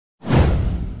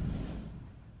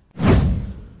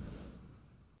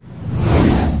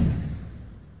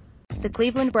The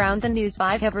Cleveland Browns and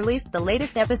News5 have released the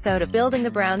latest episode of Building the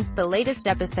Browns. The latest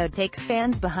episode takes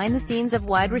fans behind the scenes of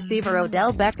wide receiver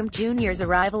Odell Beckham Jr.'s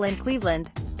arrival in Cleveland.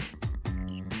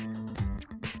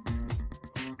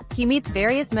 He meets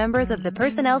various members of the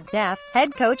personnel staff,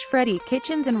 head coach Freddie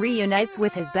Kitchens, and reunites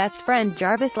with his best friend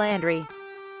Jarvis Landry.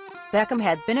 Beckham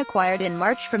had been acquired in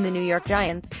March from the New York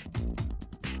Giants.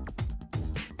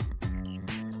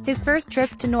 His first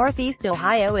trip to Northeast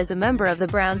Ohio as a member of the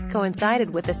Browns coincided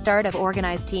with the start of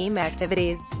organized team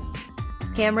activities.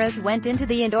 Cameras went into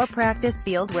the indoor practice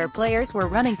field where players were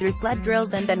running through sled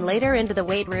drills, and then later into the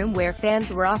weight room where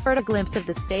fans were offered a glimpse of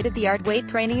the state-of-the-art weight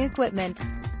training equipment.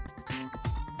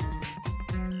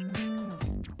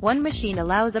 One machine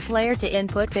allows a player to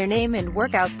input their name and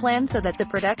workout plan so that the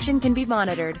production can be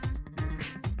monitored.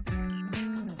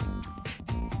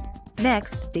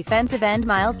 Next, defensive end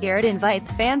Myles Garrett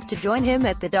invites fans to join him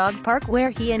at the dog park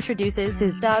where he introduces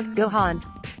his dog, Gohan.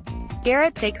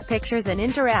 Garrett takes pictures and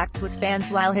interacts with fans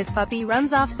while his puppy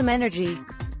runs off some energy.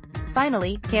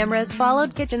 Finally, cameras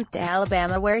followed Kitchens to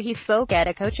Alabama where he spoke at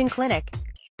a coaching clinic.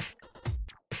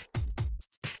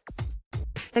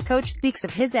 The coach speaks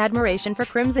of his admiration for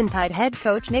Crimson Tide head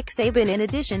coach Nick Saban in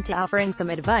addition to offering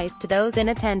some advice to those in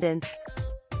attendance.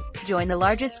 Join the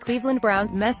largest Cleveland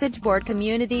Browns message board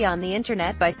community on the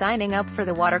internet by signing up for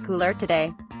the water cooler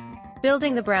today.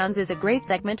 Building the Browns is a great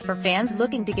segment for fans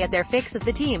looking to get their fix of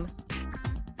the team.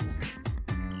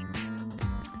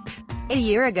 A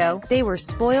year ago, they were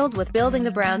spoiled with Building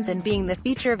the Browns and being the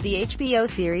feature of the HBO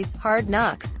series, Hard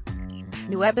Knocks.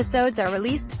 New episodes are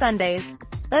released Sundays.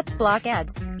 Let's block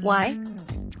ads. Why?